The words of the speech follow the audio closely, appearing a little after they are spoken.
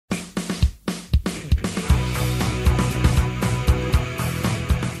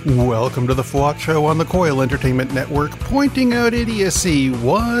Welcome to the FWOT Show on the Coil Entertainment Network, pointing out idiocy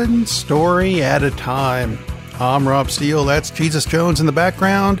one story at a time. I'm Rob Steele, that's Jesus Jones in the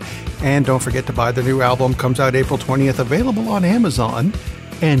background, and don't forget to buy the new album. Comes out April 20th, available on Amazon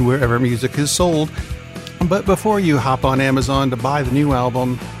and wherever music is sold. But before you hop on Amazon to buy the new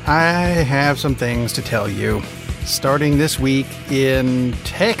album, I have some things to tell you. Starting this week in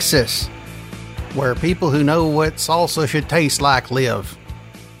Texas, where people who know what salsa should taste like live.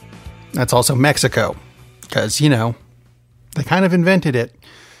 That's also Mexico, because, they kind of invented it.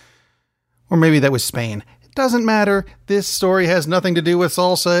 Or maybe that was Spain. It doesn't matter. This story has nothing to do with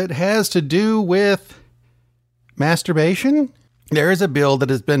salsa. It has to do with masturbation. There is a bill that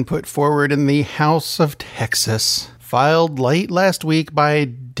has been put forward in the House of Texas, filed late last week by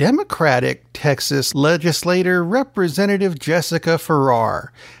Democratic Texas legislator Representative Jessica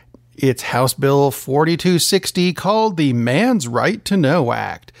Farrar. It's House Bill 4260, called the Man's Right to Know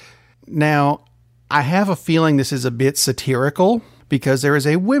Act. Now, I have a feeling this is a bit satirical, because there is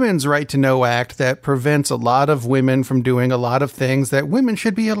a Women's Right to Know Act that prevents a lot of women from doing a lot of things that women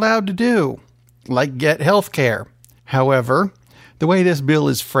should be allowed to do, like get health care. However, the way this bill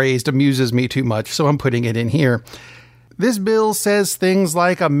is phrased amuses me too much, so I'm putting it in here. This bill says things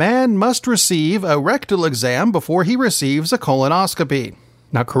like a man must receive a rectal exam before he receives a colonoscopy.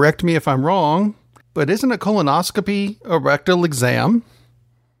 Now, correct me if I'm wrong, but isn't a colonoscopy a rectal exam?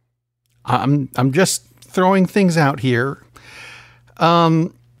 I'm just throwing things out here.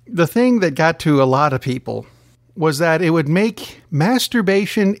 The thing that got to a lot of people was that it would make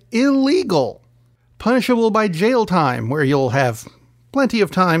masturbation illegal, punishable by jail time, where you'll have plenty of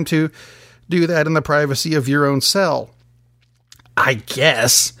time to do that in the privacy of your own cell. I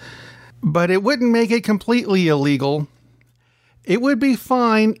guess. But it wouldn't make it completely illegal. It would be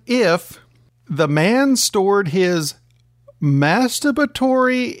fine if the man stored his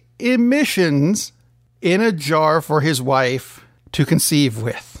masturbatory emissions in a jar for his wife to conceive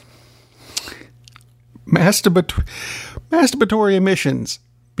with. Masturbatory emissions.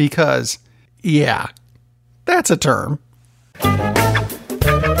 Because, yeah, that's a term.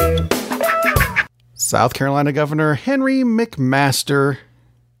 South Carolina Governor Henry McMaster,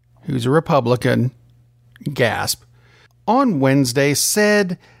 who's a Republican, gasp, on Wednesday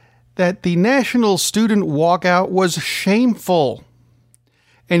said that the national student walkout was shameful.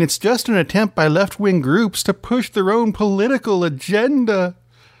 And it's just an attempt by left-wing groups to push their own political agenda.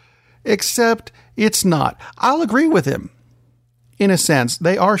 Except it's not. I'll agree with him. In a sense,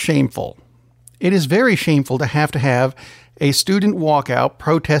 they are shameful. It is very shameful to have a student walkout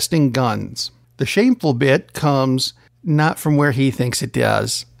protesting guns. The shameful bit comes not from where he thinks it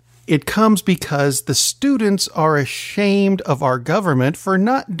does. It comes because the students are ashamed of our government for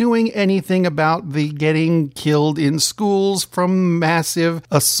not doing anything about the getting killed in schools from massive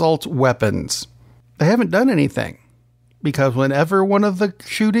assault weapons. They haven't done anything. Because whenever one of the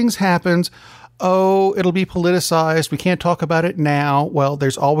shootings happens, it'll be politicized. We can't talk about it now. Well,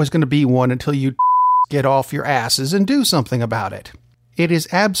 there's always going to be one until you get off your asses and do something about it. It is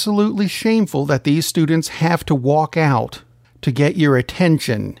absolutely shameful that these students have to walk out to get your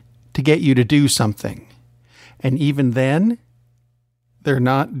attention, to get you to do something. And even then, they're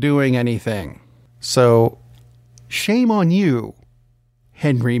not doing anything. So, shame on you,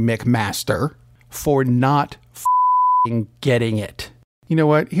 Henry McMaster, for not getting it. You know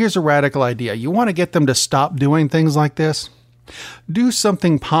what? Here's a radical idea. You want to get them to stop doing things like this? Do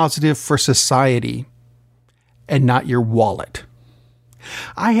something positive for society and not your wallet.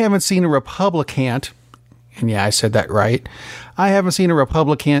 I haven't seen a Republican, and yeah, I said that right. I haven't seen a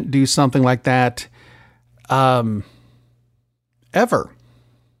Republican do something like that, ever.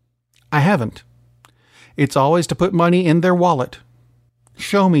 I haven't. It's always to put money in their wallet.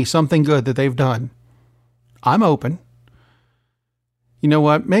 Show me something good that they've done. I'm open. You know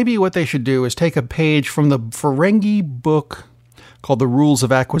what? Maybe what they should do is take a page from the Ferengi book called The Rules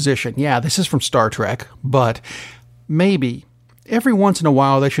of Acquisition. Yeah, this is from Star Trek, but maybe every once in a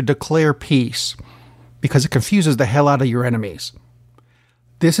while they should declare peace, because it confuses the hell out of your enemies.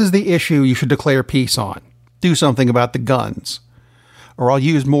 This is the issue you should declare peace on. Do something about the guns. Or I'll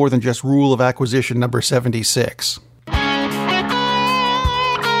use more than just Rule of Acquisition number 76.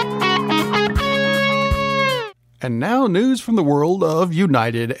 And now news from the world of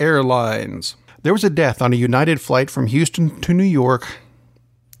United Airlines. There was a death on a United flight from Houston to New York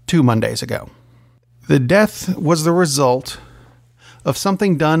 2 Mondays ago. The death was the result of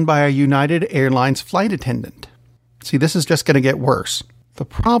something done by a United Airlines flight attendant. See, this is just going to get worse. The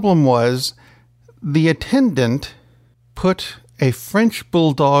problem was the attendant put a French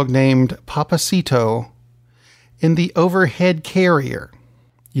bulldog named Papacito in the overhead carrier.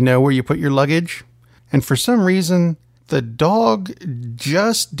 You know where you put your luggage? And for some reason, the dog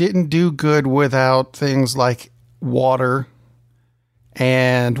just didn't do good without things like water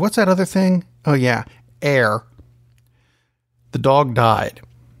and what's that other thing? Oh yeah, air. The dog died.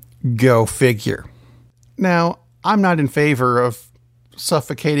 Go figure. Now, I'm not in favor of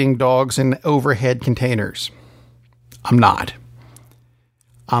suffocating dogs in overhead containers. I'm not.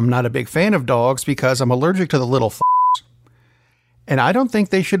 I'm not a big fan of dogs because I'm allergic to the little f***s. And I don't think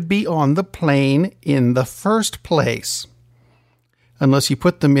they should be on the plane in the first place. Unless you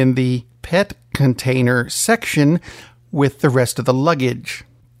put them in the pet container section with the rest of the luggage.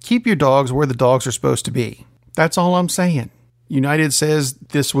 Keep your dogs where the dogs are supposed to be. That's all I'm saying. United says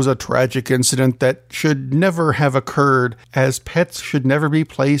this was a tragic incident that should never have occurred, as pets should never be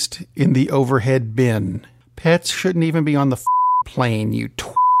placed in the overhead bin. Pets shouldn't even be on the plane, you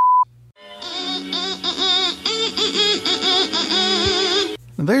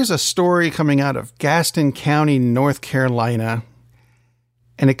There's a story coming out of Gaston County, North Carolina,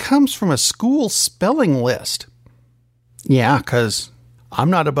 and it comes from a school spelling list. Yeah, because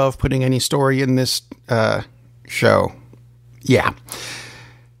I'm not above putting any story in this show. Yeah.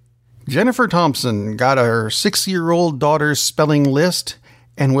 Jennifer Thompson got her 6-year-old daughter's spelling list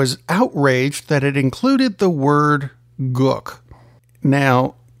and was outraged that it included the word gook.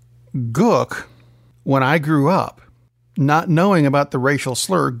 Now, gook, when I grew up, not knowing about the racial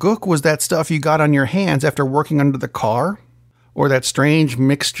slur, gook was that stuff you got on your hands after working under the car, or that strange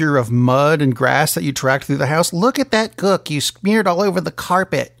mixture of mud and grass that you tracked through the house. Look at that gook you smeared all over the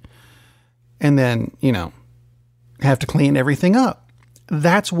carpet. And then, have to clean everything up.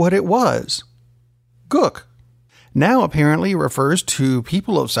 That's what it was. Gook. Now apparently refers to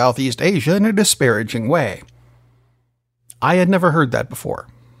people of Southeast Asia in a disparaging way. I had never heard that before.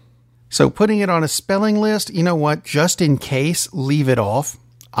 So putting it on a spelling list, you know what? Just in case, leave it off.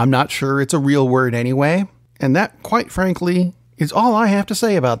 I'm not sure it's a real word anyway. And that, quite frankly, is all I have to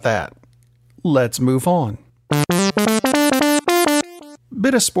say about that. Let's move on.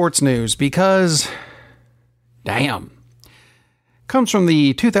 Bit of sports news because, damn. Comes from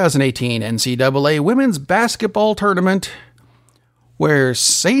the 2018 NCAA Women's Basketball Tournament, where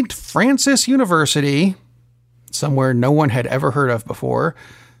St. Francis University, somewhere no one had ever heard of before,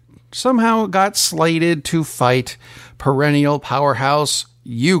 somehow got slated to fight perennial powerhouse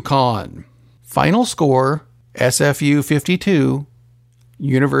UConn. Final score, SFU 52,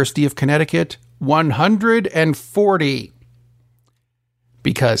 University of Connecticut 140.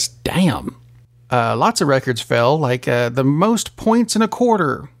 Because, damn, lots of records fell, like the most points in a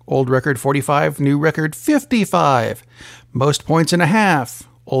quarter, old record 45, new record 55. Most points in a half,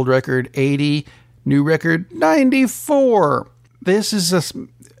 old record 80, new record 94. This is a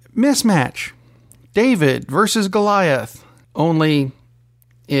mismatch. David versus Goliath. Only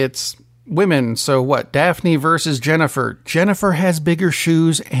it's women, so what? Daphne versus Jennifer. Jennifer has bigger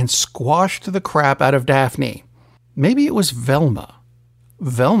shoes and squashed the crap out of Daphne. Maybe it was Velma.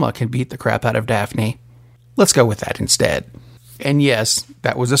 Velma can beat the crap out of Daphne. Let's go with that instead. And yes,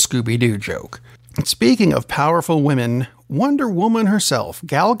 that was a Scooby-Doo joke. Speaking of powerful women, Wonder Woman herself,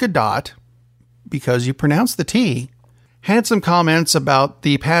 Gal Gadot, because you pronounce the T, had some comments about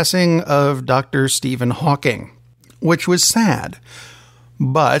the passing of Dr. Stephen Hawking, which was sad.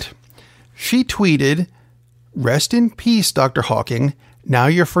 But she tweeted, "Rest in peace, Dr. Hawking. Now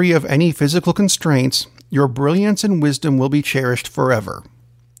you're free of any physical constraints. Your brilliance and wisdom will be cherished forever."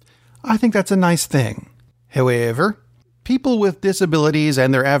 I think that's a nice thing. However, people with disabilities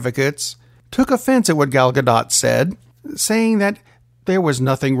and their advocates took offense at what Gal Gadot said, saying that there was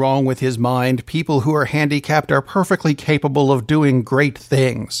nothing wrong with his mind. People who are handicapped are perfectly capable of doing great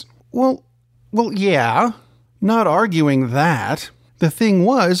things. Well, yeah, not arguing that. The thing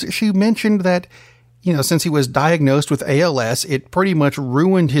was, she mentioned that, since he was diagnosed with ALS, it pretty much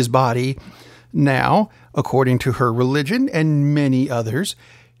ruined his body. Now, according to her religion and many others,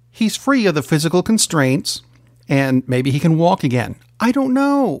 he's free of the physical constraints, and maybe he can walk again. I don't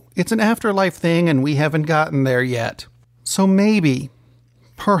know. It's an afterlife thing, and we haven't gotten there yet. So maybe,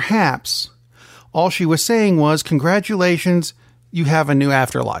 perhaps, all she was saying was, congratulations, you have a new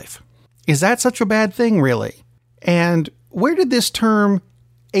afterlife. Is that such a bad thing, really? And where did this term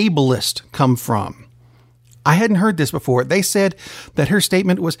ableist come from? I hadn't heard this before. They said that her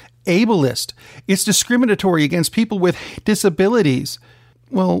statement was ableist. It's discriminatory against people with disabilities.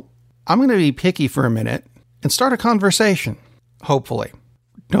 Well, I'm going to be picky for a minute and start a conversation, hopefully.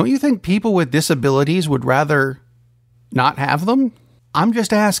 Don't you think people with disabilities would rather not have them? I'm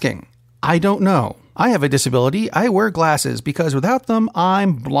just asking. I don't know. I have a disability. I wear glasses because without them,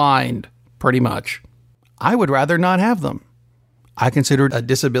 I'm blind, pretty much. I would rather not have them. I consider it a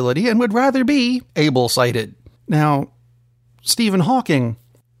disability and would rather be able-sighted. Now, Stephen Hawking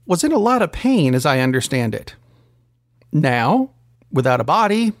was in a lot of pain, as I understand it. Now, without a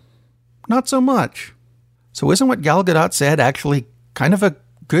body, not so much. So isn't what Gal Gadot said actually kind of a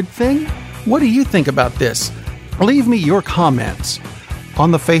good thing? What do you think about this? Leave me your comments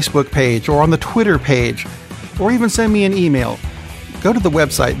on the Facebook page or on the Twitter page, or even send me an email. Go to the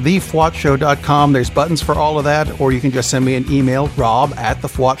website, thefwotshow.com. There's buttons for all of that, or you can just send me an email,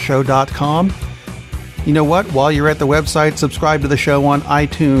 rob@thefwotshow.com. You know what? While you're at the website, subscribe to the show on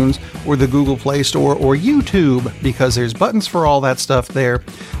iTunes or the Google Play Store or YouTube, because there's buttons for all that stuff there.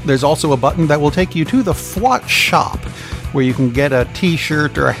 There's also a button that will take you to the FWOT shop, where you can get a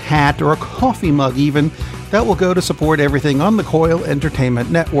t-shirt or a hat or a coffee mug even that will go to support everything on the Coil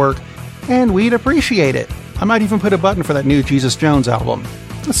Entertainment Network, and we'd appreciate it. I might even put a button for that new Jesus Jones album.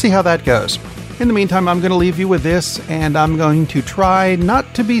 Let's see how that goes. In the meantime, I'm going to leave you with this, and I'm going to try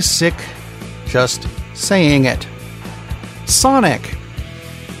not to be sick just saying it. Sonic.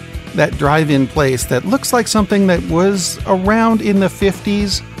 That drive-in place that looks like something that was around in the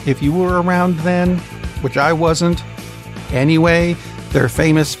 50s, if you were around then, which I wasn't. Anyway, they're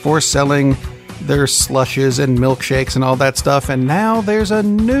famous for selling their slushes and milkshakes and all that stuff, and now there's a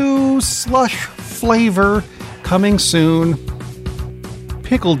new slush flavor coming soon.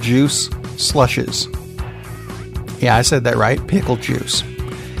 Pickle juice slushes. Yeah, I said that right. Pickle juice.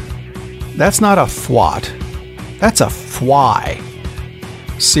 That's not a FWOT. That's a FWY.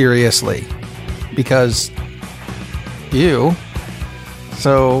 Seriously. Because, ew.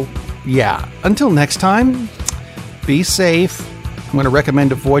 So, yeah. Until next time, be safe. I'm going to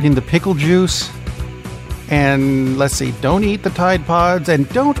recommend avoiding the pickle juice. And let's see, don't eat the Tide Pods, and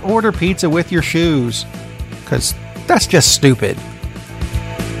don't order pizza with your shoes, because that's just stupid.